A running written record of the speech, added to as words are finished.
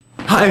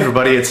Hi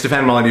everybody, it's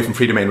Stefan Molyneux from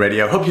Freedomain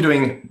Radio. Hope you're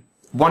doing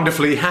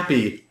wonderfully.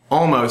 Happy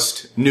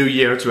almost New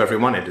Year to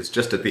everyone. It is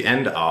just at the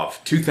end of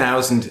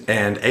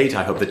 2008.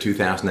 I hope that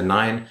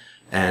 2009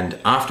 and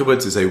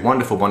afterwards is a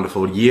wonderful,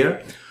 wonderful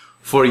year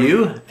for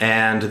you.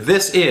 And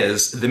this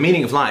is The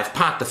Meaning of Life,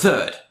 part the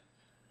third.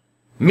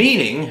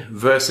 Meaning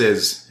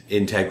versus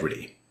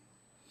integrity.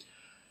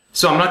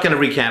 So I'm not going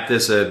to recap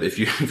this. If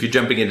you're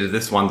jumping into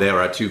this one, there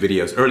are two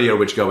videos earlier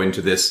which go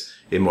into this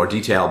in more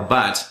detail,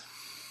 but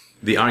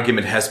the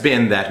argument has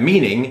been that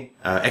meaning,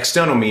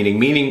 external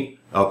meaning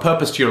or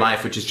purpose to your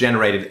life which is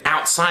generated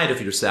outside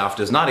of yourself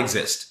does not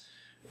exist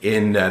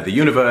in the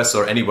universe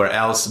or anywhere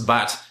else,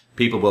 but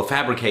people will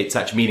fabricate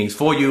such meanings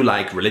for you,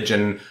 like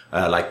religion,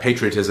 like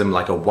patriotism,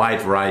 like a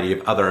wide variety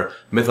of other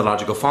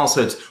mythological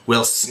falsehoods,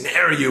 will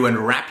snare you and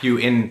wrap you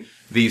in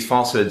these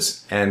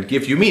falsehoods and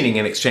give you meaning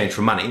in exchange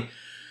for money.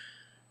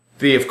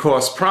 The, of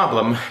course,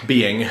 problem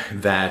being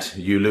that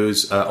you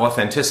lose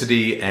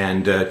authenticity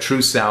and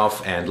true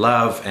self and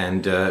love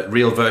and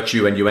real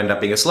virtue, and you end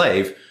up being a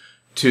slave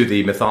to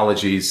the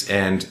mythologies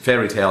and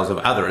fairy tales of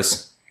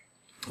others,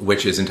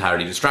 which is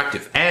entirely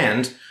destructive.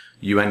 And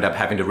you end up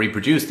having to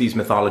reproduce these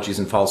mythologies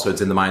and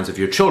falsehoods in the minds of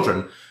your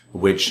children,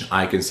 which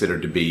I consider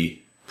to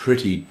be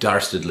pretty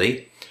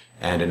dastardly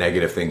and a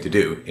negative thing to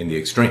do in the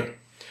extreme.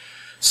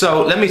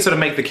 So let me sort of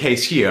make the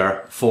case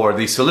here for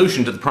the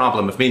solution to the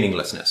problem of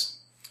meaninglessness.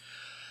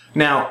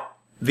 Now,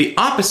 the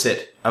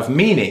opposite of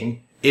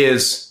meaning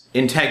is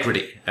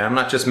integrity. I'm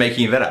not just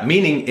making that up.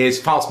 Meaning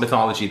is false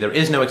mythology. There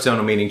is no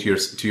external meaning to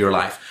your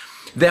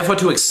life. Therefore,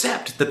 to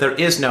accept that there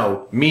is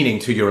no meaning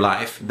to your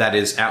life that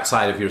is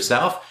outside of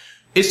yourself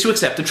is to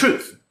accept the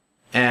truth.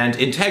 And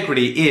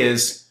integrity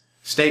is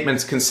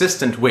statements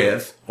consistent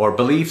with, or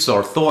beliefs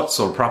or thoughts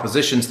or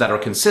propositions that are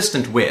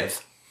consistent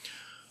with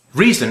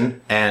reason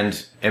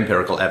and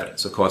empirical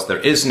evidence. Of course,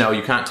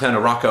 you can't turn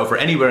a rock over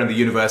anywhere in the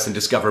universe and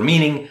discover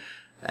meaning.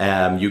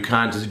 You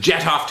can't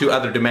jet off to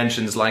other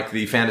dimensions like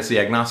the fantasy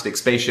agnostic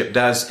spaceship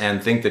does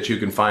and think that you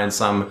can find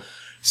some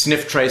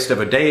sniff trace of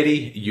a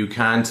deity. You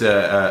can't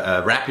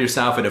wrap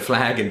yourself in a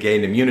flag and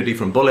gain immunity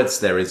from bullets.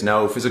 There is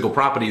no physical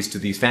properties to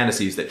these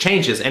fantasies that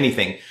changes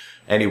anything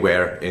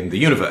anywhere in the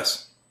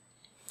universe.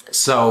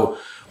 So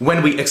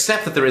when we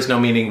accept that there is no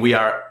meaning, we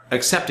are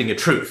accepting a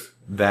truth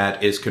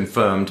that is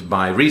confirmed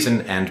by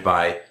reason and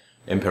by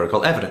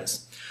empirical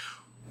evidence.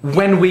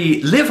 When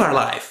we live our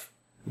life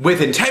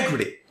with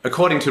integrity,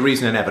 according to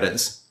reason and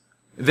evidence,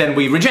 then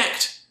we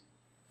reject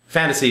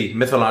fantasy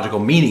mythological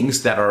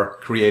meanings that are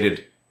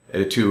created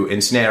to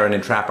ensnare and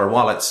entrap our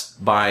wallets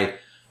by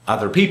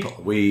other people.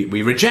 We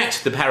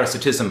reject the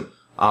parasitism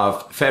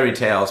of fairy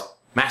tales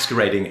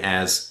masquerading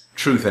as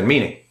truth and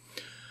meaning.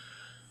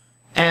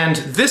 And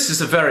this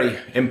is a very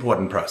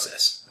important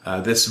process,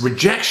 this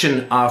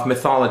rejection of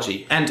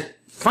mythology. And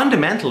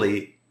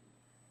fundamentally,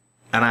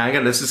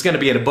 and this is going to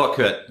be in a book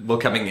that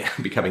will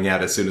be coming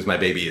out as soon as my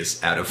baby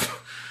is out of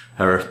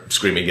her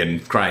screaming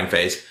and crying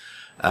phase.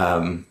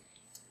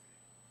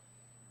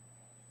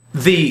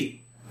 The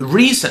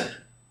reason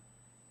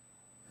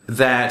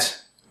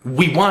that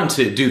we want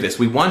to do this,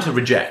 we want to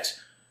reject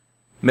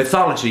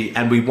mythology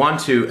and we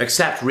want to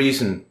accept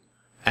reason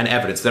and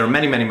evidence. There are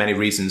many, many, many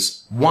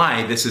reasons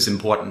why this is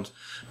important.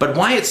 But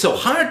why it's so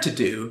hard to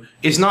do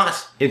is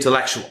not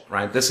intellectual,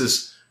 right? This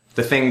is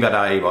the thing that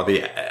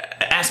the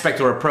aspect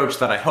or approach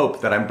that I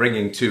hope that I'm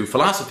bringing to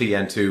philosophy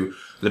and to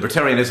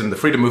libertarianism, the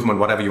freedom movement,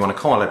 whatever you want to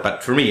call it,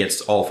 but for me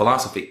it's all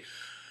philosophy,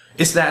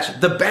 is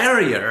that the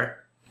barrier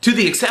to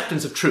the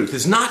acceptance of truth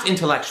is not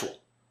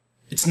intellectual.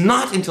 It's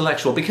not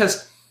intellectual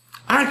because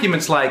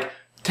arguments like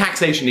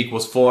taxation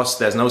equals force,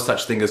 there's no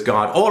such thing as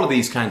God, all of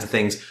these kinds of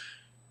things,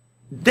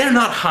 they're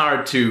not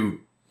hard to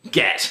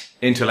get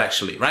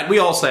intellectually, right? We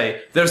all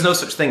say there's no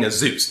such thing as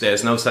Zeus,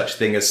 there's no such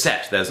thing as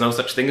Set, there's no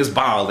such thing as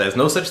Baal, there's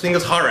no such thing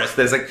as Horus,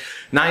 there's like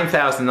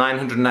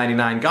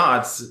 9,999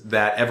 gods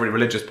that every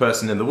religious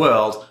person in the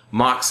world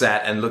mocks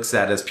at and looks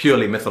at as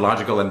purely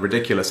mythological and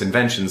ridiculous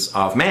inventions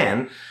of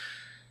man.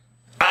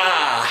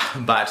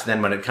 But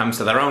then when it comes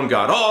to their own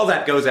God, all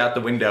that goes out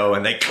the window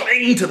and they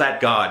cling to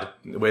that God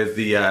with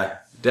the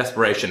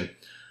desperation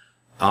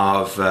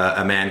of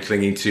a man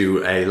clinging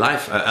to a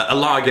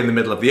log in the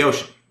middle of the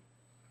ocean.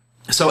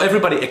 So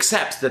everybody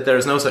accepts that there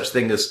is no such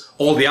thing as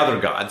all the other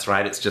gods,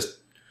 right? It's just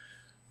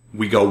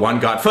we go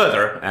one God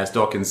further, as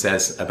Dawkins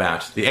says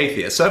about the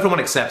atheist. So everyone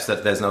accepts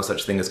that there's no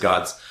such thing as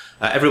gods.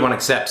 Everyone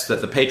accepts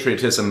that the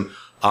patriotism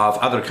of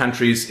other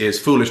countries is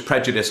foolish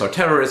prejudice or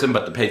terrorism,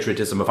 but the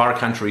patriotism of our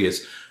country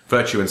is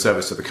virtue and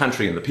service to the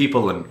country and the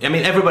people. And I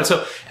mean,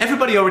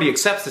 everybody already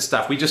accepts this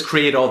stuff. We just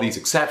create all these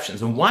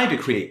exceptions. And why do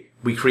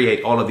we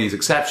create all of these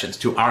exceptions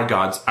to our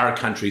gods, our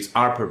countries,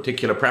 our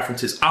particular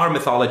preferences, our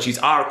mythologies,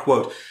 our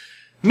quote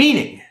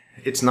meaning?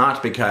 It's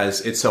not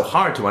because it's so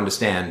hard to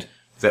understand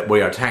that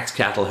we are tax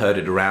cattle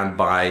herded around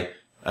by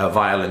a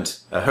violent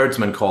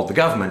herdsman called the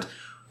government.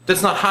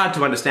 That's not hard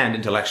to understand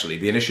intellectually.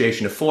 The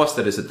initiation of force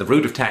that is at the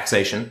root of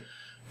taxation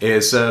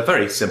is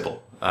very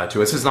simple to us.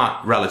 This is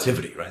not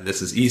relativity, right?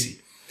 This is easy.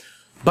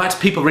 But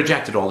people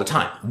reject it all the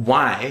time.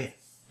 Why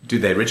do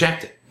they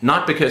reject it?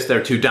 not because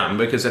they're too dumb,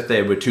 because if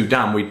they were too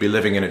dumb, we'd be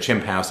living in a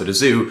chimp house at a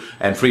zoo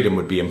and freedom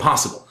would be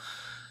impossible.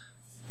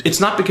 It's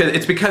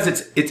because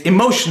it's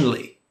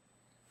emotionally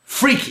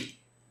freaky,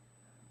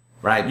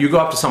 right? You go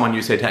up to someone,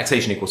 you say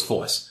taxation equals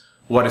force.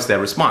 What is their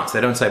response?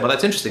 They don't say, well,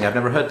 that's interesting. I've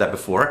never heard that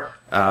before.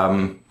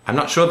 I'm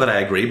not sure that I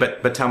agree,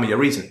 but tell me your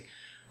reasoning.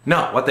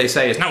 No, what they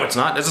say is, no, it's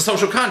not. There's a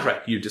social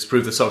contract. You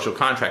disprove the social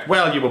contract.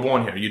 Well, you were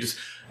born here.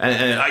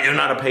 You're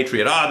not a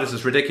patriot. Oh, this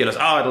is ridiculous.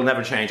 Oh, it'll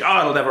never change. Oh,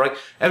 it'll never.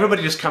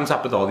 Everybody just comes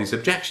up with all these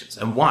objections.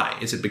 And why?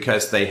 Is it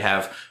because they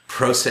have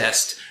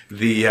processed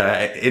the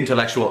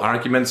intellectual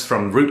arguments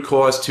from root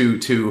cause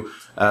to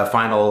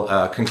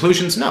final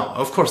conclusions? No,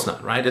 of course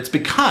not, right? It's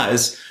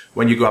because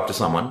when you go up to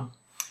someone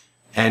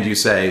and you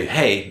say,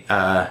 hey,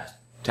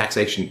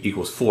 taxation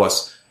equals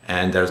force,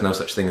 and there's no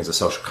such thing as a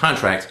social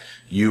contract,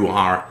 you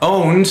are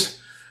owned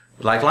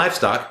like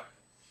livestock.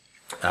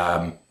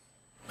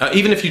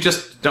 Even if you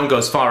just don't go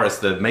as far as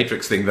the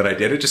Matrix thing that I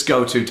did, just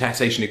go to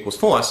taxation equals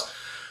force,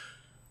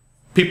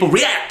 people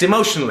react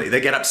emotionally.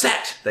 They get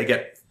upset. They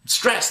get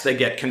stressed. They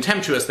get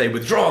contemptuous. They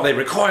withdraw. They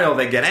recoil.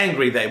 They get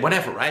angry. They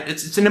whatever, right?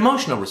 It's an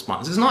emotional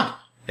response. It's not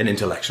an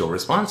intellectual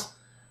response.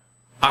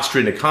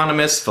 Austrian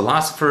economists,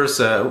 philosophers,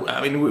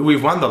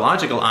 we've won the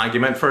logical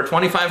argument for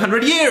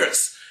 2,500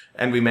 years,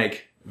 and we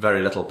make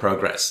very little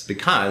progress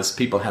because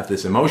people have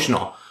this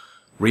emotional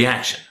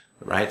reaction,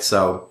 right?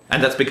 So,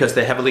 and that's because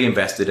they're heavily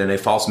invested in a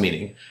false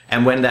meaning.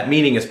 And when that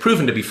meaning is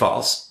proven to be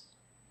false,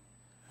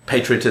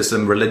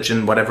 patriotism,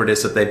 religion, whatever it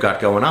is that they've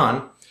got going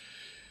on,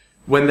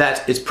 when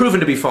that is proven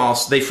to be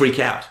false, they freak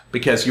out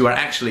because you are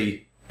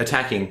actually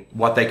attacking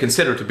what they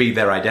consider to be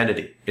their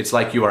identity. It's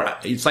like you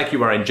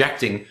are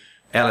injecting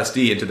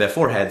LSD into their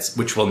foreheads,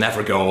 which will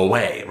never go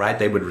away, right?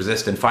 They would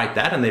resist and fight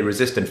that, and they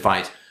resist and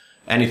fight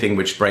anything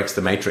which breaks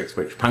the matrix,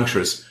 which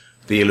punctures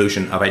the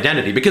illusion of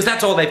identity, because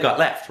that's all they've got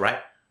left, right?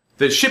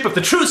 The ship of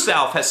the true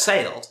self has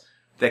sailed.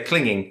 They're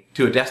clinging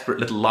to a desperate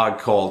little log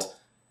called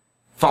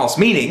false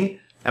meaning,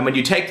 and when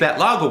you take that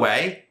log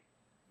away,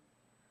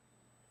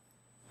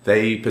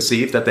 they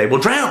perceive that they will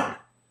drown.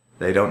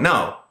 They don't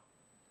know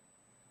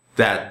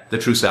that the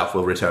true self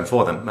will return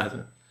for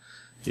them.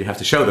 You have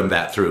to show them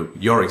that through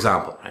your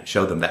example, right?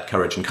 Show them that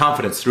courage and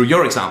confidence through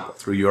your example,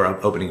 through your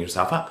opening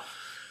yourself up.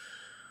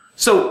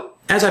 So,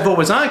 as I've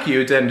always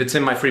argued, and it's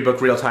in my free book,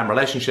 Real-Time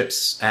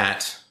Relationships,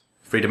 at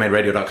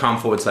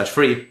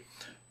freedomainradio.com/free,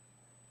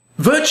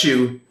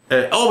 virtue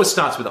always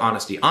starts with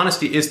honesty.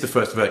 Honesty is the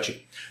first virtue.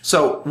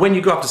 So when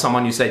you go up to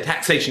someone, you say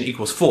taxation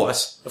equals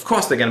force, of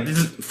course they're going to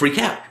freak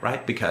out,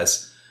 right?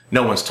 Because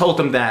no one's told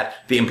them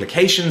that. The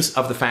implications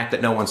of the fact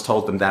that no one's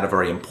told them that are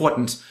very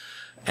important.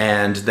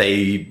 And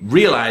they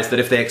realize that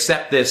if they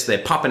accept this, they're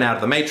popping out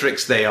of the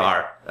matrix. They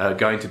are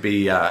going to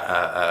be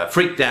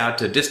freaked out,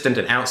 distant,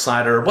 an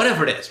outsider,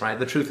 whatever it is, right?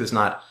 The truth is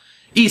not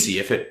easy.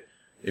 If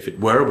it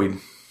were,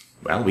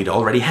 we'd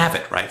already have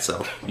it, right?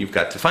 So you've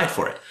got to fight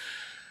for it.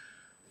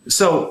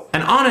 So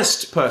an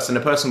honest person, a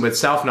person with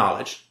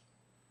self-knowledge,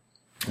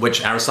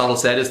 which Aristotle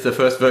said is the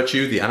first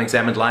virtue, the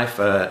unexamined life,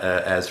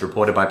 as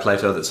reported by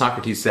Plato, that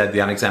Socrates said the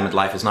unexamined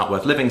life is not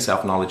worth living.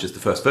 Self-knowledge is the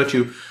first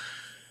virtue.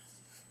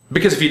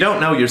 Because if you don't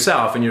know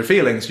yourself and your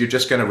feelings, you're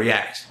just going to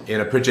react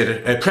in a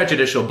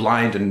prejudicial,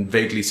 blind, and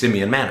vaguely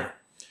simian manner.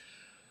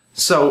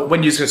 So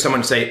when you hear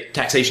someone say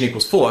taxation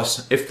equals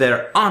force, if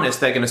they're honest,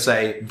 they're going to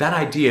say, that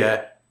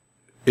idea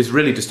is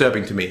really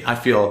disturbing to me. I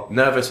feel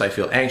nervous, I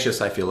feel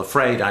anxious, I feel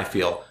afraid, I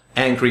feel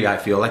angry, I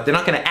feel like they're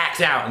not going to act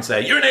out and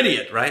say, you're an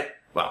idiot, right?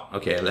 Well,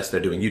 okay, unless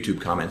they're doing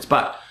YouTube comments,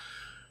 but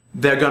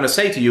they're going to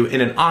say to you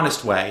in an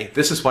honest way,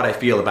 this is what I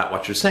feel about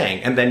what you're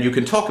saying. And then you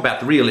can talk about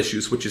the real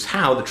issues, which is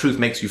how the truth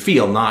makes you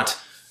feel, not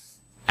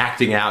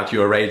acting out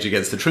your rage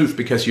against the truth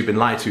because you've been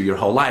lied to your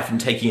whole life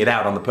and taking it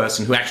out on the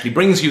person who actually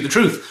brings you the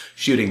truth,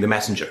 shooting the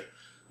messenger,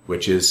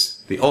 which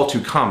is the all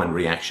too common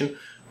reaction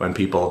when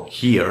people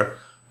hear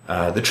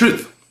the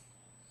truth.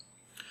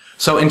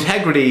 So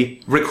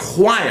integrity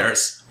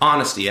requires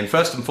honesty, and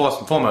first and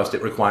foremost,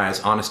 it requires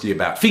honesty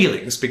about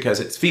feelings, because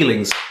it's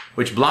feelings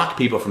which block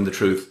people from the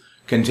truth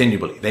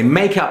continually. They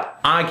make up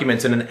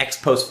arguments in an ex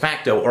post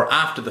facto or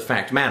after the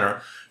fact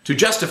manner to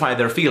justify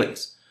their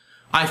feelings.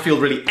 I feel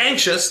really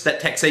anxious that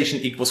taxation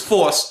equals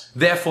force,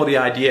 therefore the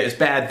idea is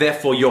bad,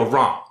 therefore you're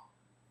wrong.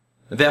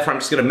 Therefore I'm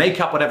just going to make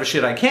up whatever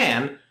shit I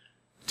can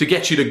to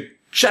get you to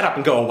shut up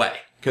and go away,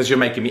 because you're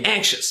making me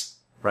anxious,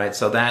 right?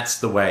 So that's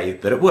the way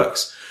that it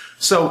works.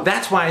 So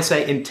that's why I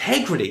say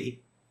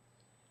integrity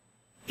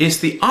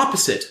is the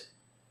opposite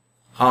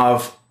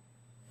of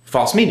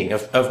false meaning,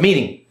 of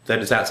meaning that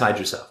is outside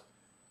yourself.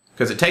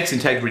 Because it takes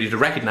integrity to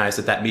recognize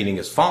that that meaning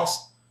is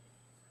false.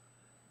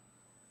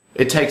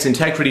 It takes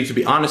integrity to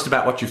be honest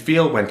about what you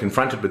feel when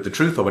confronted with the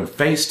truth or when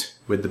faced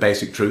with the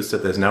basic truths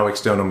that there's no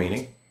external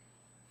meaning.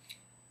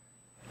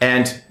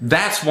 And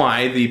that's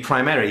why the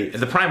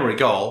primary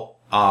goal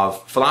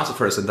of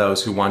philosophers and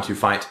those who want to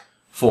fight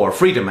for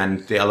freedom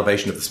and the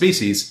elevation of the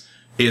species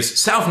is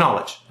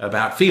self-knowledge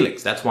about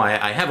feelings. That's why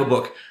I have a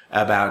book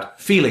about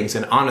feelings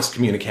and honest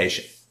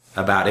communication,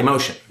 about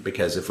emotion.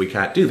 Because if we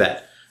can't do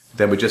that,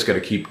 then we're just going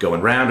to keep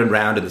going round and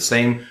round in the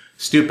same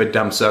stupid,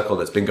 dumb circle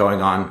that's been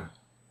going on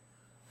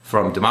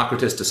from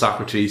Democritus to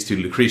Socrates to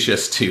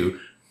Lucretius to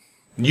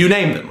you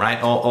name them,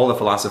 right? All the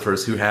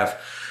philosophers who have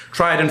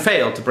tried and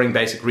failed to bring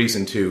basic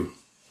reason to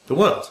the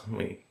world.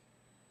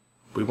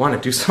 We want to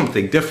do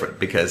something different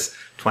because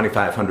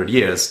 2,500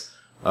 years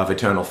of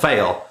eternal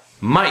fail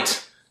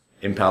might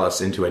impel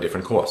us into a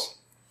different course.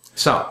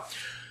 So,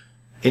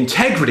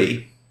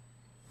 integrity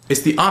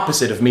is the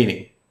opposite of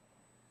meaning,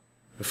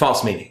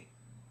 false meaning.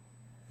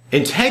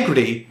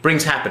 Integrity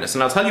brings happiness,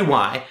 and I'll tell you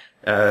why.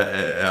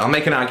 I'll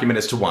make an argument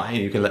as to why, and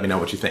you can let me know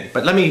what you think.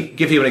 But let me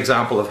give you an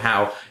example of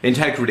how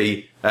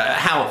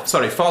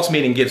false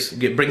meaning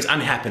brings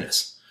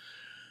unhappiness.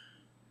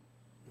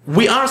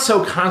 We are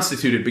so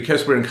constituted,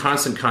 because we're in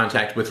constant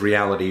contact with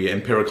reality,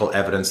 empirical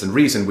evidence, and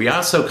reason, we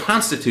are so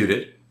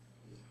constituted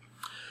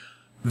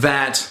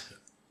that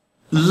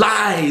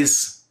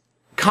lies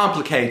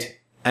complicate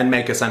and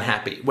make us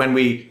unhappy. When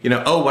we,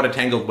 oh, what a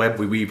tangled web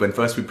we weave when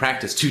first we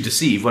practice to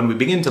deceive. When we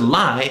begin to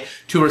lie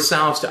to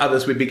ourselves, to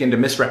others, we begin to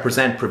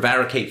misrepresent,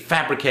 prevaricate,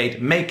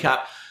 fabricate, make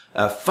up,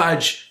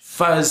 fudge,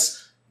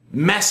 fuzz,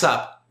 mess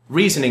up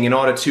reasoning in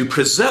order to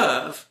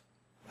preserve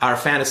our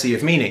fantasy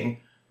of meaning,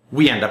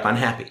 we end up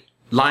unhappy.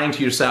 Lying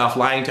to yourself,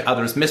 lying to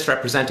others,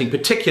 misrepresenting,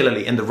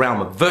 particularly in the realm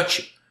of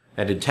virtue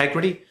and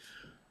integrity,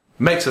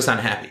 makes us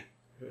unhappy.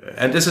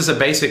 And this is a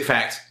basic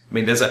fact. I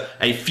mean, there's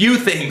a few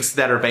things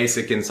that are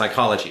basic in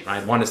psychology,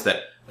 right? One is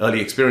that early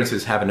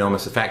experiences have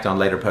enormous effect on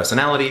later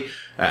personality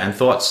and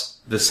thoughts.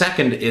 The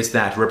second is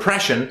that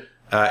repression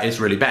is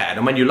really bad.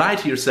 And when you lie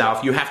to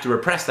yourself, you have to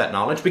repress that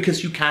knowledge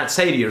because you can't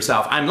say to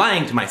yourself, I'm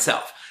lying to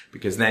myself,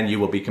 because then you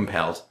will be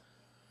compelled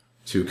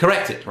to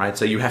correct it, right?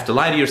 So you have to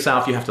lie to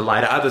yourself, you have to lie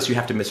to others, you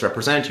have to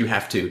misrepresent, you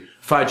have to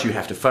fudge, you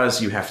have to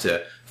fuzz, you have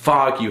to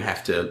fog, you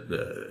have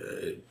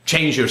to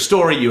change your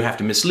story, you have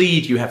to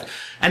mislead,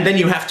 and then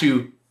you have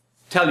to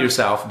tell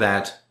yourself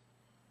that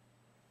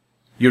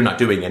you're not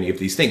doing any of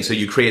these things. So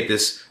you create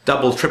this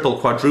double, triple,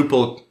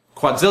 quadruple,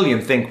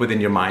 quadzillion think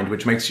within your mind,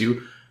 which makes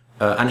you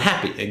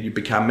unhappy, and you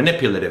become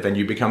manipulative, and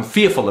you become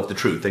fearful of the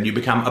truth, and you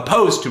become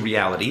opposed to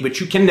reality,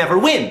 which you can never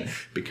win,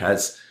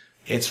 because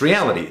it's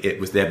reality. It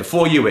was there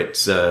before you,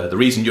 it's the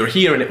reason you're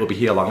here, and it will be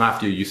here long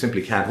after you. You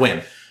simply can't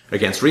win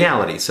against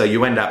reality. So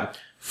you end up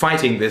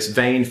fighting this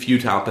vain,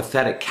 futile,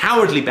 pathetic,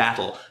 cowardly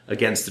battle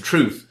against the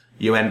truth.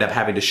 You end up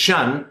having to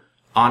shun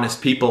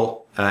honest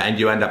people, and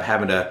you end up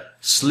having to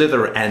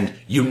slither and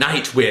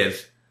unite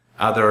with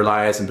other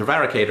liars and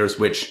prevaricators,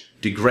 which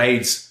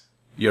degrades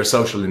your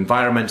social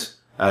environment.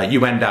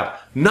 You end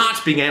up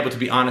not being able to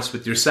be honest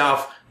with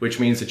yourself, which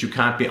means that you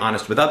can't be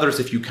honest with others.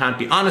 If you can't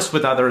be honest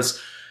with others,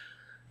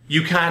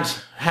 you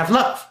can't have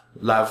love.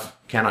 Love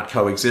cannot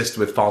coexist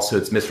with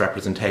falsehoods,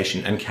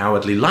 misrepresentation, and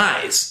cowardly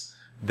lies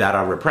that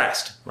are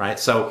repressed, right?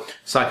 So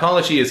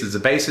psychology is the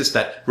basis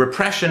that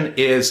repression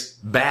is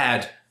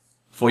bad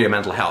for your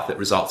mental health. It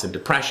results in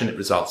depression, it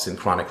results in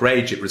chronic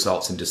rage, it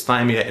results in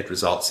dysthymia, it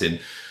results in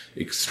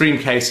extreme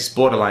cases,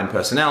 borderline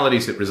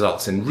personalities, it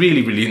results in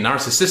really, really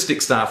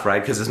narcissistic stuff,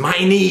 right? Because my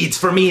needs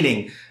for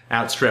meaning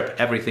outstrip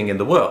everything in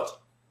the world.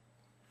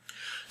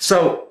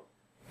 So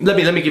let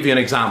me give you an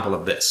example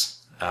of this.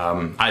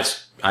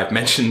 I've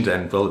mentioned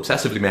and will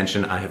obsessively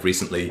mention, I have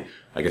recently,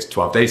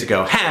 12 days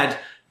ago, had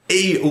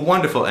a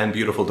wonderful and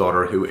beautiful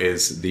daughter who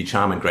is the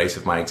charm and grace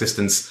of my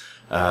existence,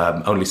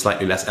 only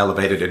slightly less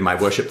elevated in my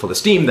worshipful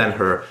esteem than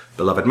her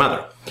beloved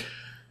mother.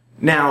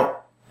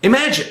 Now,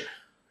 imagine,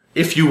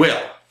 if you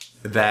will,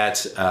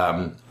 that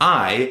a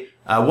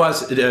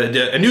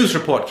news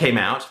report came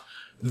out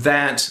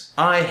that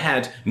I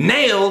had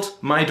nailed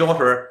my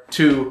daughter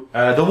to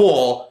the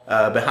wall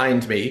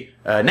behind me,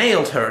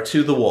 nailed her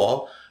to the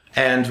wall,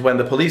 and when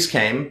the police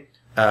came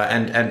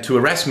and to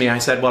arrest me, I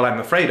said, well, I'm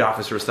afraid,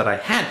 officers, that I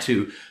had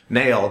to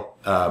nail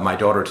my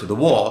daughter to the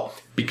wall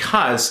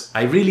because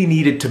I really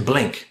needed to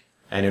blink.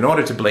 And in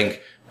order to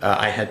blink,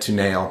 I had to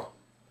nail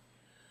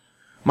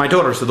my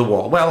daughter to the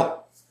wall.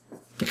 Well,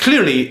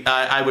 clearly,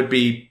 I would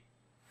be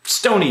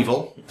stone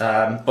evil,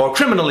 or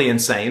criminally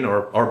insane,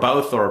 or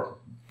both, or,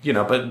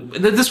 but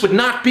this would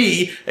not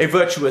be a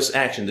virtuous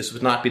action. This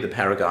would not be the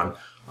paragon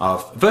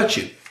of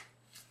virtue.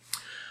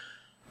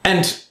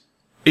 And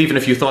even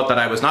if you thought that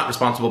I was not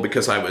responsible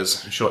because I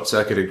was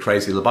short-circuited,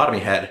 crazy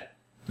lobotomy head,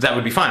 that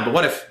would be fine. But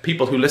what if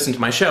people who listened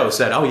to my show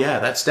said, oh yeah,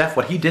 that Steph,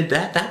 what he did,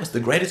 that was the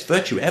greatest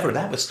virtue ever.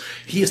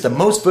 He is the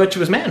most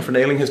virtuous man for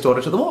nailing his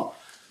daughter to the wall.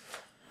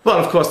 Well,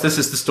 of course, this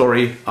is the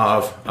story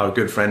of our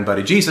good friend,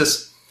 Buddy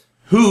Jesus,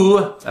 who,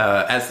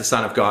 as the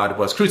Son of God,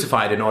 was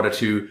crucified in order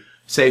to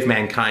save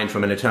mankind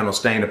from an eternal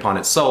stain upon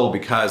its soul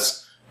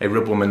because a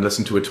ribwoman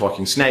listened to a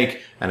talking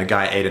snake and a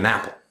guy ate an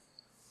apple.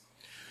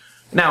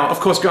 Now, of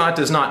course, God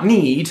does not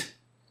need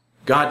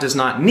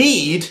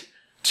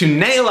to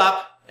nail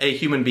up a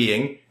human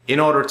being in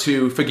order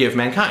to forgive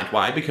mankind.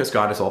 Why? Because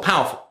God is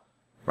all-powerful,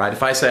 right?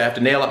 If I say I have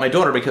to nail up my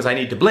daughter because I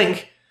need to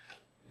blink,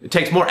 it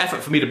takes more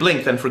effort for me to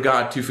blink than for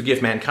God to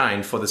forgive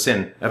mankind for the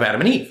sin of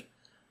Adam and Eve.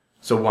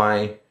 So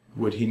why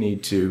would he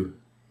need to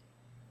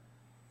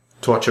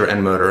torture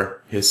and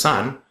murder his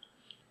son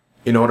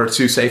in order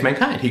to save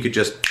mankind? He could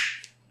just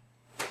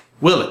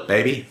will it,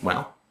 baby?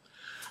 Well,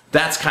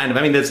 that's kind of,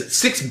 I mean, there's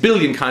 6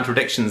 billion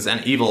contradictions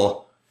and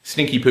evil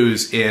stinky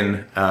poos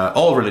in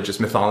all religious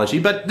mythology,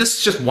 but this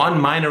is just one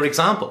minor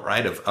example,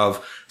 right,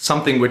 of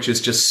something which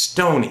is just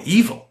stone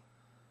evil,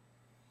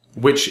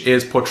 which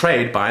is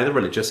portrayed by the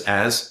religious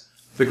as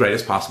the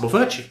greatest possible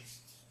virtue.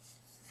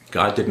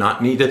 God did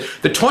not need it.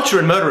 The torture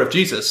and murder of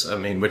Jesus, I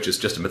mean, which is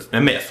just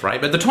a myth, right?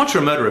 But the torture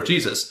and murder of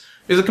Jesus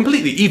is a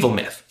completely evil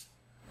myth.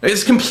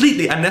 It's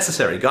completely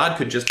unnecessary. God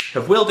could just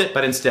have willed it,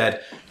 but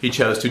instead he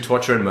chose to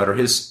torture and murder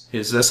his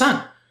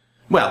son.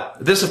 Well,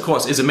 this of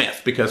course is a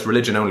myth because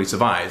religion only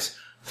survives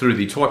through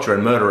the torture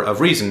and murder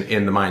of reason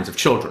in the minds of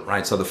children,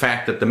 right? So the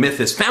fact that the myth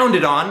is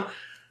founded on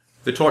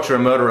the torture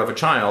and murder of a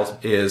child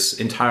is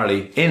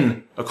entirely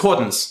in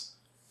accordance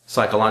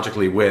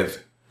psychologically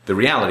with the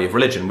reality of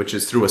religion, which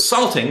is through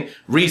assaulting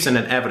reason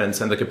and evidence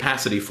and the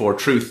capacity for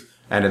truth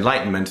and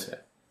enlightenment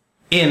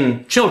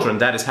in children.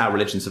 That is how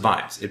religion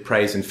survives. It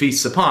preys and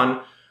feasts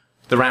upon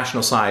the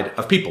rational side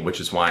of people, which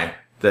is why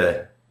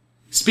the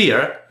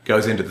spear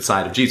goes into the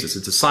side of Jesus.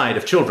 It's a side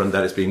of children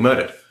that is being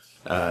murdered.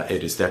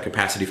 It is their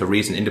capacity for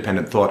reason,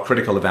 independent thought,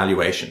 critical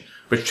evaluation,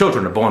 which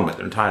children are born with.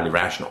 They're entirely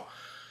rational.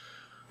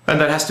 And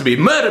that has to be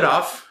murdered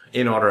off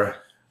in order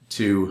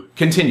to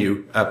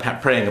continue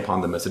preying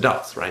upon them as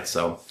adults, right?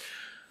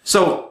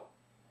 So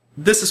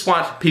this is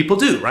what people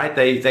do, right?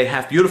 They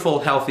have beautiful,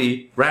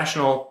 healthy,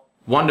 rational,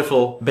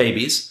 wonderful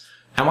babies.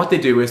 And what they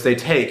do is they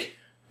take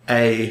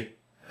a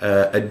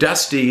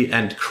dusty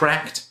and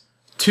cracked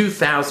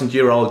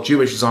 2,000-year-old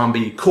Jewish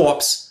zombie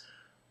corpse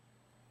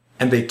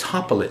and they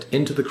topple it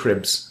into the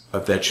cribs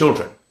of their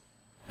children.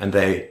 And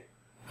they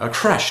are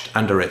crushed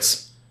under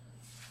its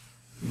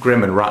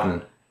grim and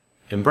rotten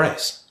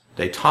embrace.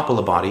 They topple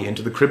the body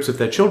into the cribs of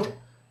their children.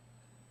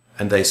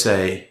 And they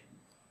say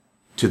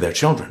to their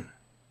children,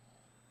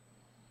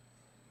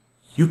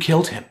 "You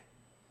killed him.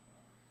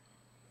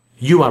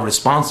 You are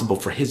responsible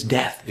for his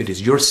death. It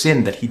is your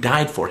sin that he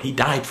died for. He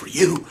died for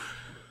you.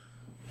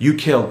 You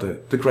killed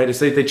the greatest."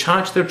 They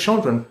charge their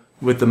children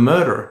with the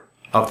murder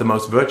of the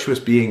most virtuous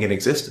being in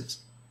existence.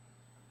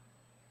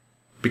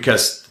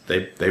 Because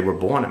they were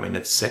born. I mean,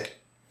 it's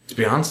sick. It's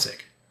beyond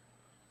sick.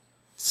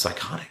 It's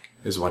psychotic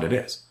is what it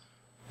is.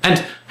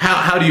 And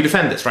how do you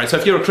defend this, right? So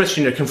if you're a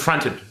Christian, you're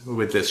confronted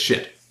with this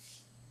shit,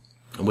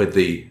 with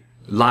the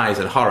lies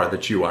and horror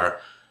that you are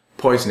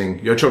poisoning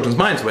your children's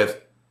minds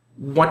with.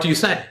 What do you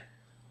say?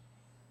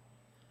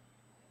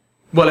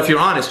 Well, if you're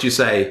honest, you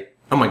say,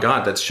 "Oh my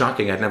God, that's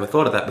shocking. I'd never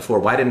thought of that before.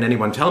 Why didn't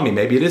anyone tell me?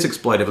 Maybe it is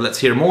exploitive. Let's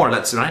hear more.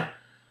 Let's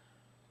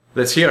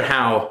hear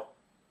how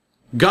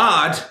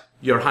God,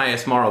 your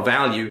highest moral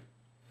value,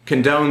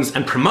 condones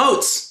and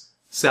promotes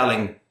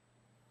selling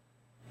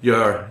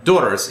your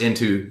daughters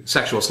into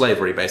sexual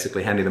slavery,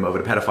 basically handing them over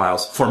to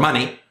pedophiles for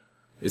money.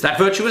 Is that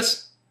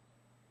virtuous?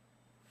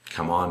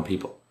 Come on,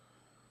 people.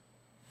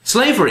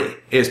 Slavery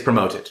is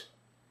promoted.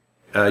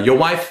 Your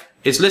wife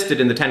is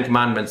listed in the Ten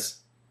Commandments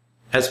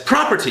as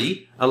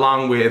property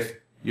along with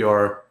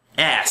your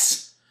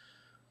ass.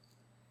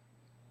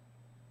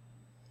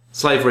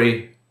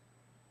 Slavery,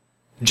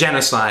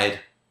 genocide,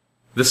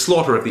 the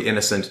slaughter of the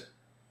innocent,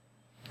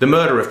 the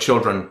murder of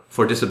children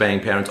for disobeying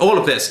parents. All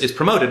of this is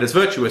promoted as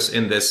virtuous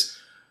in this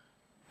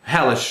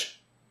hellish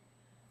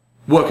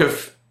work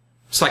of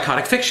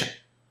psychotic fiction.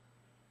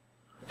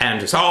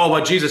 And it's, oh,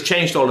 well, Jesus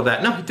changed all of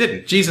that. No, he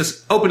didn't.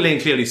 Jesus openly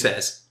and clearly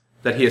says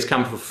that he has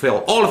come to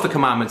fulfill all of the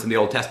commandments in the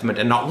Old Testament,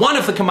 and not one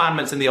of the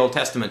commandments in the Old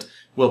Testament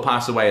will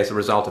pass away as a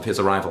result of his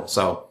arrival.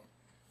 So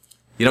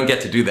you don't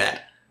get to do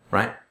that,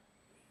 right?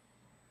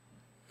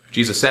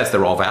 Jesus says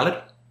they're all valid.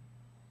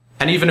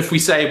 And even if we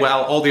say,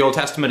 well, all the Old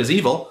Testament is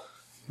evil,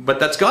 but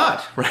that's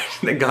God, right?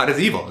 That God is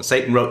evil.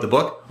 Satan wrote the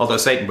book, although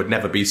Satan would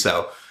never be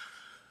so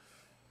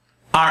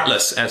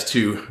artless as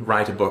to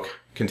write a book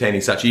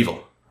containing such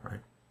evil, right?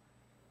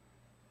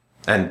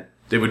 And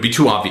it would be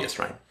too obvious,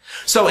 right?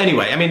 So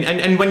anyway, I mean,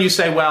 and when you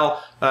say,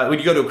 well, when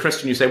you go to a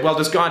Christian, you say, well,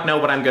 does God know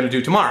what I'm going to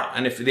do tomorrow?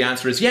 And if the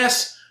answer is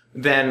yes,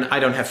 then I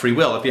don't have free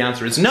will. If the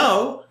answer is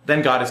no,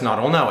 then God is not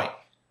all-knowing.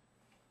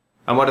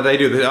 And what do? They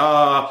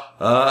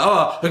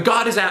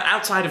God is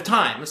outside of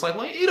time. It's like,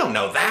 well, you don't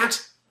know that.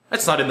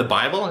 That's not in the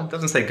Bible. It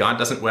doesn't say God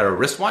doesn't wear a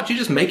wristwatch. You're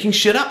just making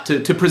shit up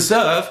to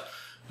preserve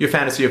your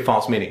fantasy of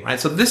false meaning, right?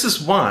 So this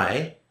is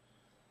why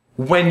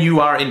when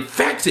you are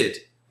infected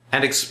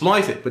and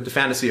exploited with the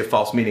fantasy of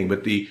false meaning,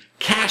 with the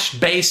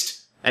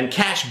cash-based and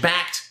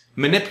cash-backed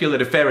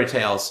manipulative fairy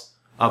tales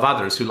of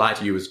others who lie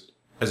to you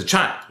as a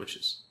child, which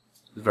is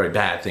a very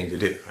bad thing to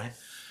do, right?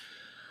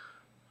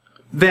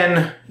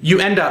 Then you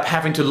end up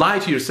having to lie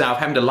to yourself,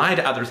 having to lie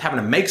to others, having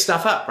to make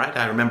stuff up, right?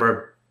 I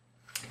remember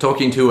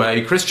talking to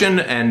a Christian,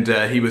 and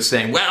he was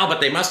saying, well,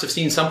 but they must have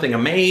seen something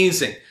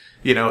amazing,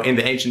 you know, in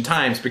the ancient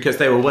times because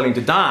they were willing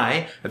to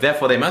die.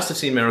 Therefore, they must have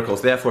seen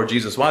miracles. Therefore,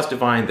 Jesus was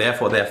divine.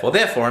 Therefore.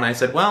 And I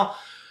said, well,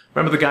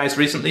 remember the guys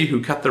recently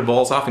who cut their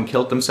balls off and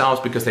killed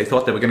themselves because they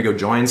thought they were going to go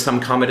join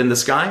some comet in the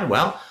sky?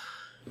 Well,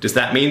 does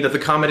that mean that the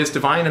comet is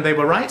divine and they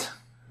were right?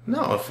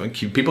 No,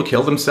 people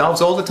kill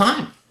themselves all the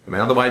time. I mean,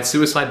 otherwise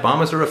suicide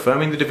bombers are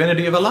affirming the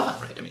divinity of Allah,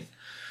 right? I mean,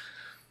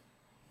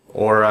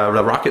 or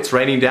the rockets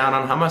raining down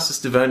on Hamas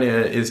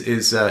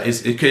is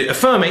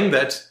affirming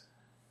that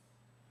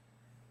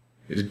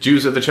the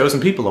Jews are the chosen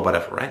people or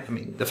whatever, right? I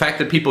mean, the fact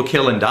that people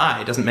kill and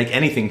die doesn't make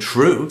anything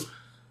true.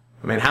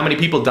 I mean, how many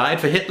people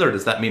died for Hitler?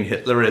 Does that mean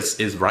Hitler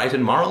is right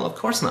and moral? Of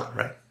course not,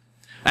 right?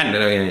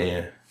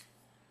 And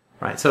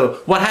right.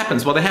 So what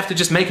happens? Well, they have to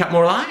just make up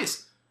more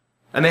lies.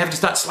 And they have to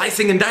start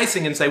slicing and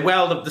dicing and say,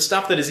 well, the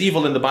stuff that is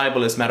evil in the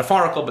Bible is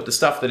metaphorical, but the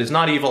stuff that is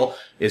not evil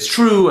is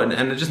true. And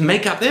they just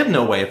make up. They have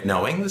no way of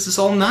knowing. This is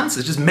all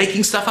nonsense. Just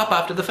making stuff up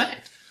after the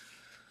fact.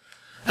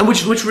 And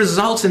which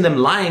results in them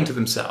lying to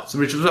themselves,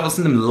 which results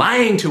in them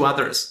lying to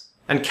others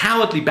and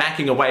cowardly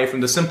backing away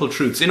from the simple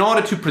truths in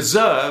order to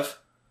preserve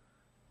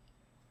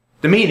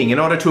the meaning, in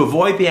order to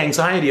avoid the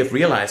anxiety of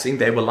realizing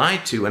they were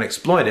lied to and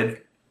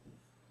exploited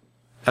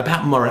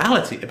about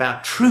morality,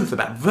 about truth,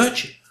 about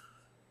virtue.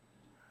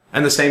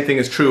 And the same thing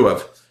is true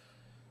of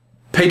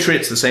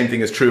patriots. The same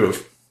thing is true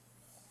of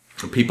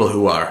people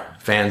who are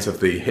fans of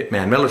the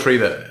hitman military.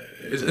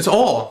 It's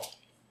all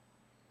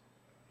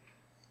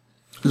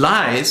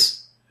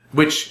lies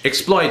which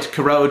exploit,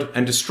 corrode,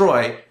 and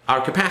destroy our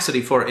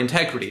capacity for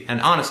integrity and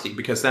honesty.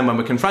 Because then when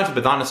we're confronted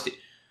with honesty,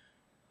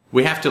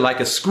 we have to, like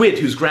a squid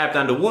who's grabbed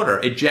underwater,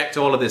 eject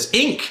all of this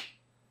ink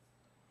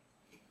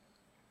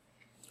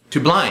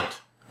to blind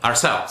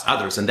ourselves,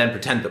 others, and then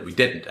pretend that we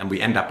didn't. And we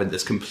end up in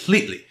this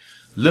completely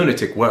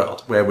lunatic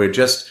world where we're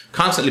just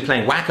constantly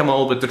playing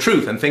whack-a-mole with the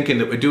truth and thinking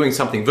that we're doing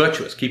something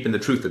virtuous, keeping the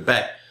truth at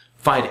bay,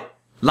 fighting,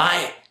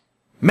 lying,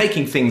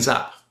 making things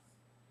up,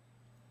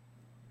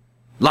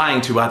 lying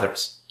to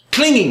others,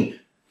 clinging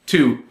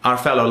to our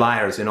fellow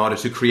liars in order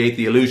to create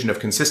the illusion of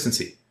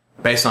consistency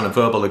based on a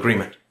verbal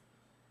agreement.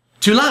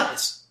 To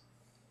lies.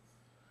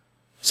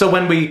 So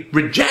when we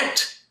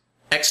reject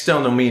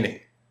external meaning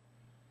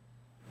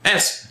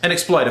as an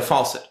exploit of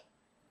falsehood,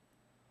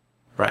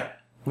 right?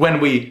 When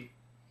we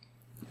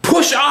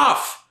push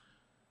off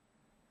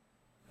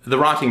the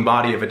rotting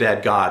body of a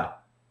dead God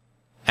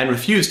and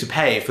refuse to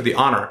pay for the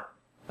honor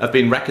of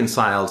being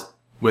reconciled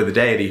with a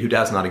deity who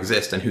does not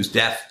exist and whose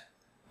death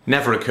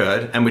never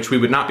occurred and which we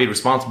would not be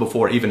responsible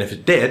for even if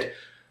it did,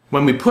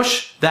 when we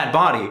push that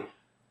body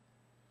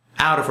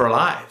out of our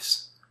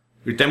lives,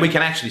 then we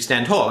can actually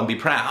stand tall and be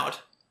proud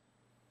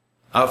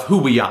of who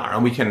we are,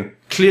 and we can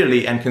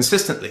clearly and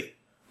consistently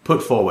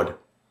put forward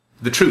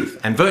the truth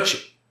and virtue.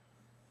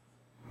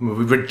 When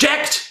we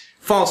reject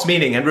false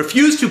meaning and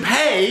refuse to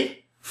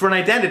pay for an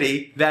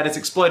identity that is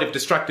exploitive,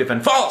 destructive,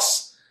 and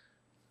false.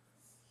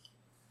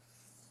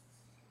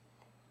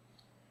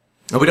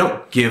 And we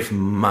don't give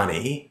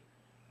money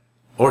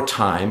or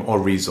time or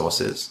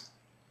resources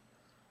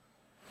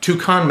to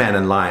con men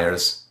and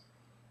liars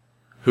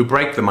who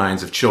break the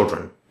minds of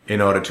children in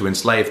order to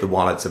enslave the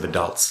wallets of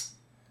adults,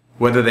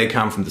 whether they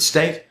come from the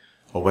state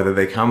or whether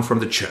they come from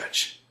the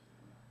church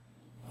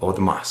or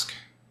the mosque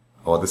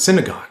or the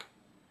synagogue.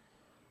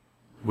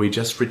 We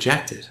just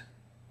reject it.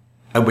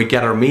 And we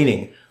get our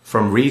meaning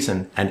from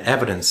reason and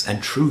evidence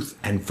and truth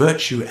and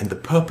virtue and the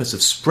purpose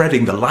of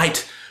spreading the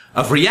light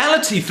of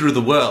reality through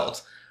the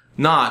world,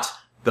 not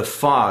the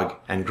fog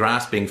and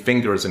grasping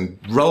fingers and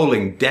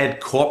rolling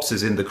dead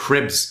corpses in the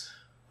cribs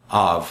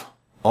of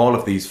all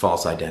of these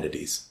false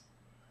identities.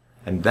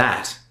 And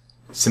that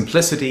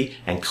simplicity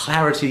and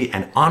clarity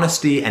and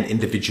honesty and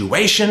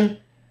individuation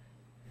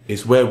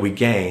is where we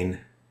gain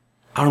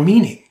our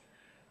meaning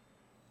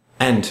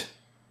and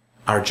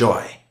our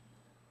joy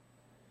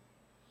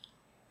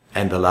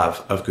and the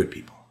love of good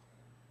people.